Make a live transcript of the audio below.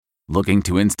Looking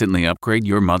to instantly upgrade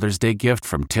your Mother's Day gift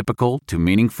from typical to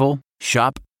meaningful?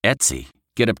 Shop Etsy.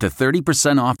 Get up to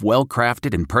 30% off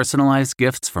well-crafted and personalized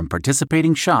gifts from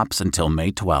participating shops until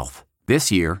May 12th. This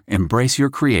year, embrace your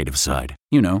creative side.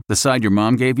 You know, the side your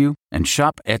mom gave you. And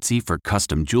shop Etsy for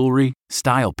custom jewelry,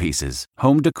 style pieces,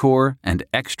 home decor, and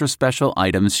extra special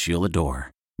items she'll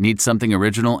adore. Need something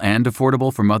original and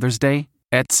affordable for Mother's Day?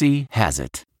 Etsy has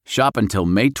it. Shop until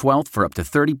May 12th for up to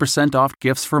 30% off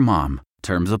gifts for mom.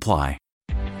 Terms apply.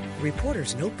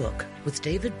 Reporter's Notebook with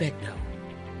David Begnaud.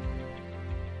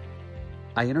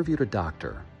 I interviewed a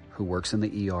doctor who works in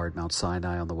the ER at Mount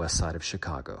Sinai on the west side of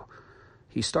Chicago.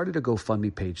 He started a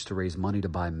GoFundMe page to raise money to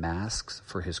buy masks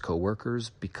for his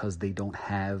coworkers because they don't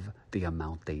have the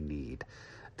amount they need.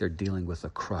 They're dealing with a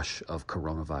crush of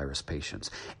coronavirus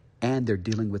patients, and they're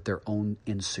dealing with their own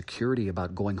insecurity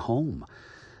about going home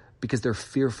because they're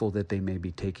fearful that they may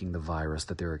be taking the virus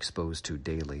that they're exposed to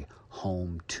daily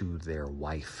home to their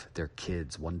wife, their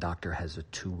kids. One doctor has a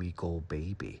 2-week-old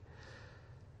baby.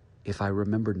 If I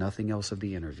remember nothing else of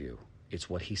the interview, it's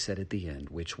what he said at the end,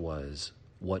 which was,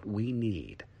 what we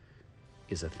need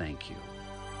is a thank you.